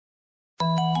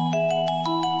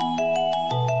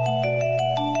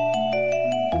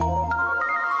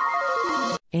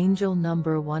Angel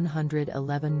number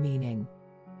 111 meaning.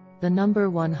 The number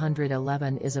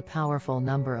 111 is a powerful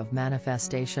number of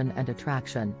manifestation and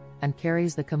attraction, and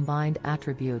carries the combined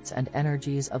attributes and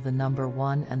energies of the number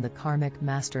 1 and the karmic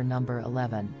master number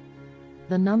 11.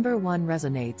 The number 1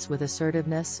 resonates with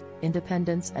assertiveness,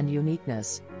 independence and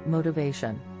uniqueness,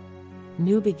 motivation,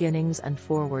 new beginnings and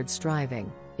forward striving,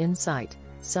 insight,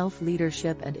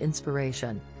 self-leadership and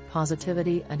inspiration,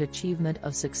 positivity and achievement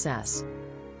of success.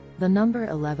 The number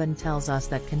 11 tells us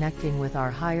that connecting with our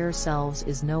higher selves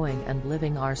is knowing and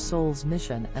living our soul's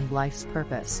mission and life's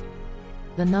purpose.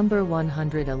 The number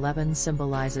 111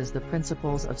 symbolizes the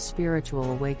principles of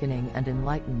spiritual awakening and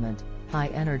enlightenment, high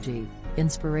energy,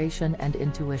 inspiration and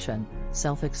intuition,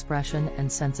 self-expression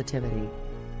and sensitivity.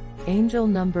 Angel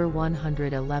number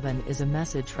 111 is a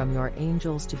message from your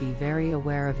angels to be very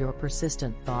aware of your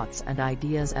persistent thoughts and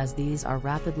ideas as these are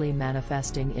rapidly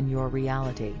manifesting in your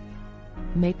reality.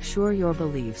 Make sure your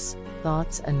beliefs,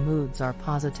 thoughts and moods are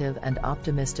positive and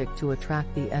optimistic to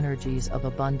attract the energies of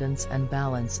abundance and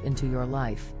balance into your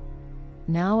life.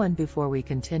 Now and before we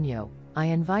continue, I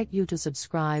invite you to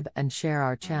subscribe and share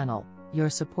our channel. Your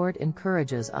support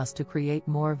encourages us to create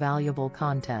more valuable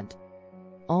content.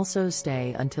 Also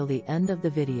stay until the end of the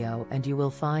video and you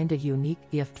will find a unique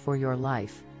gift for your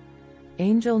life.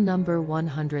 Angel number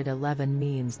 111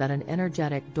 means that an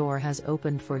energetic door has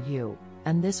opened for you,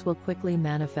 and this will quickly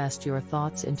manifest your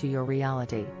thoughts into your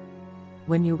reality.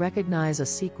 When you recognize a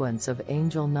sequence of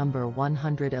angel number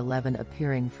 111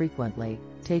 appearing frequently,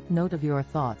 take note of your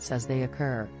thoughts as they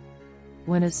occur.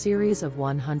 When a series of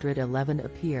 111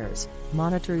 appears,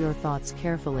 monitor your thoughts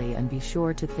carefully and be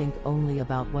sure to think only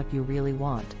about what you really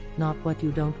want, not what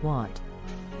you don't want.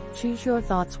 Choose your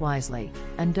thoughts wisely,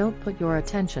 and don't put your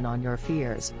attention on your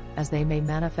fears, as they may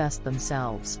manifest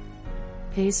themselves.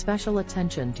 Pay special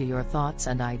attention to your thoughts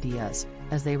and ideas,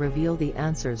 as they reveal the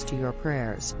answers to your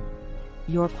prayers.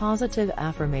 Your positive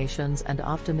affirmations and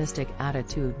optimistic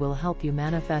attitude will help you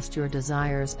manifest your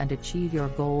desires and achieve your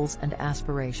goals and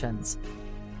aspirations.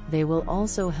 They will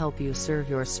also help you serve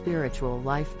your spiritual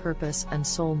life purpose and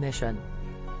soul mission.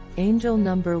 Angel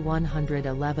number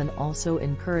 111 also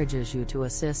encourages you to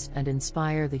assist and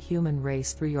inspire the human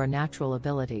race through your natural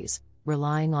abilities,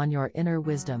 relying on your inner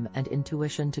wisdom and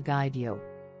intuition to guide you.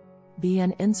 Be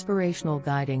an inspirational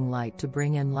guiding light to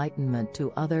bring enlightenment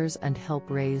to others and help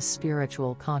raise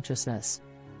spiritual consciousness.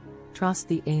 Trust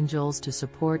the angels to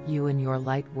support you in your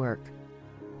light work.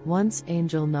 Once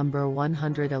angel number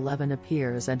 111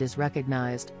 appears and is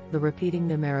recognized, the repeating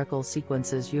numerical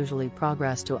sequences usually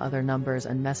progress to other numbers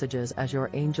and messages as your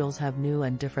angels have new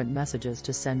and different messages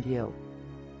to send you.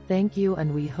 Thank you,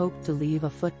 and we hope to leave a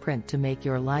footprint to make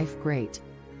your life great.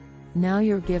 Now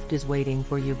your gift is waiting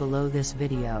for you below this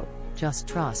video. Just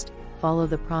trust, follow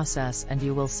the process and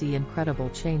you will see incredible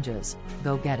changes.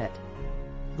 Go get it.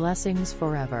 Blessings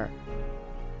forever.